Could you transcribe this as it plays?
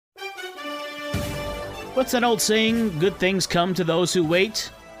What's that old saying? Good things come to those who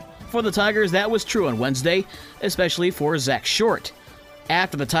wait? For the Tigers, that was true on Wednesday, especially for Zack Short.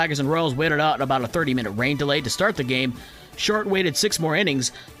 After the Tigers and Royals waited out about a 30-minute rain delay to start the game, Short waited 6 more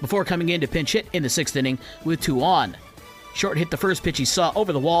innings before coming in to pinch hit in the 6th inning with 2 on. Short hit the first pitch he saw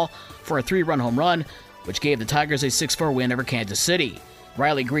over the wall for a 3-run home run, which gave the Tigers a 6-4 win over Kansas City.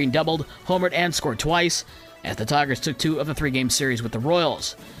 Riley Greene doubled, homered, and scored twice, as the Tigers took 2 of the 3-game series with the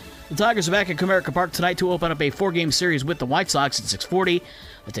Royals. The Tigers are back at Comerica Park tonight to open up a 4-game series with the White Sox at 6:40.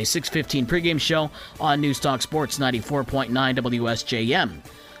 That's a 6:15 pregame show on News Talk Sports 94.9 WSJM.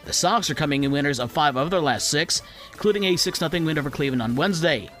 The Sox are coming in winners of 5 of their last 6, including a 6-0 win over Cleveland on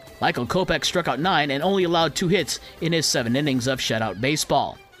Wednesday. Michael Kopech struck out 9 and only allowed 2 hits in his 7 innings of shutout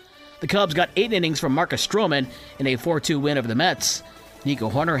baseball. The Cubs got 8 innings from Marcus Stroman in a 4-2 win over the Mets. Nico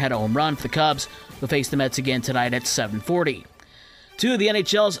Hoerner had a home run for the Cubs, who face the Mets again tonight at 7:40. To the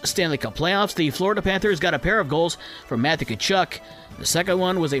NHL's Stanley Cup Playoffs, the Florida Panthers got a pair of goals from Matthew Tkachuk. The second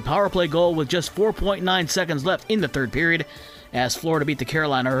one was a power play goal with just 4.9 seconds left in the third period, as Florida beat the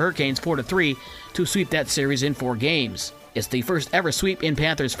Carolina Hurricanes 4-3 to sweep that series in 4 games. It's the first ever sweep in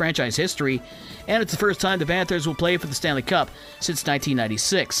Panthers franchise history, and it's the first time the Panthers will play for the Stanley Cup since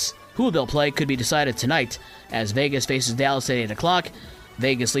 1996. Who they'll play could be decided tonight, as Vegas faces Dallas at 8 o'clock.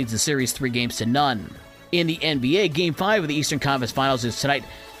 Vegas leads the series 3-0. In the NBA, Game 5 of the Eastern Conference Finals is tonight,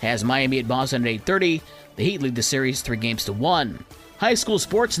 has Miami at Boston at 8:30. The Heat lead the series 3-1. High school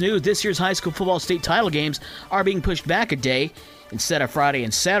sports news: this year's high school football state title games are being pushed back a day. Instead of Friday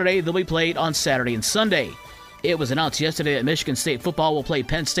and Saturday, they'll be played on Saturday and Sunday. It was announced yesterday that Michigan State football will play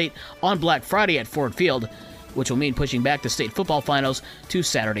Penn State on Black Friday at Ford Field, which will mean pushing back the state football finals to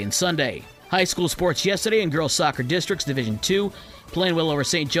Saturday and Sunday. High school sports yesterday in girls soccer districts Division II, Plainwell over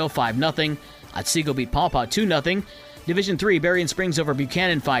St. Joe 5-0. Otsego beat Paw Paw 2-0. Division III, Berrien Springs over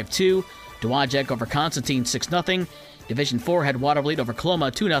Buchanan 5-2. Dowagiac over Constantine 6-0. Division IV had Watervliet over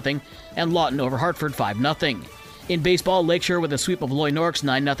Coloma 2-0. And Lawton over Hartford 5-0. In baseball, Lakeshore with a sweep of Loy Norris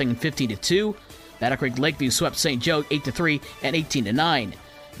 9-0 and 15-2. Battle Creek Lakeview swept St. Joe 8-3 and 18-9.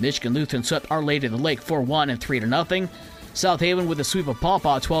 Michigan Lutheran swept Our Lady of the Lake 4-1 and 3-0. South Haven with a sweep of Paw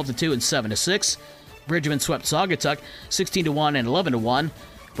Paw 12-2 and 7-6. Bridgman swept Saugatuck 16-1 and 11-1.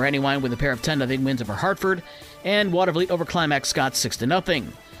 Brandywine with a pair of 10-0 wins over Hartford, and Watervliet over Climax Scott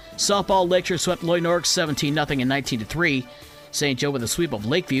 6-0. Softball, Lakeshore swept Loy Norris 17-0 and 19-3. St. Joe with a sweep of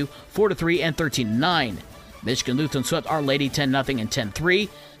Lakeview 4-3 and 13-9. Michigan Lutheran swept Our Lady 10-0 and 10-3.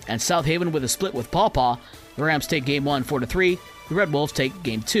 And South Haven with a split with Paw Paw. The Rams take Game 1 4-3. The Red Wolves take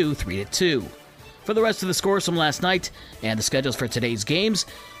Game 2 3-2. For the rest of the scores from last night and the schedules for today's games,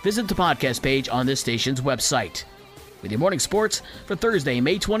 visit the podcast page on this station's website. With your morning sports for Thursday,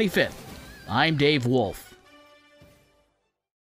 May 25th, I'm Dave Wolf.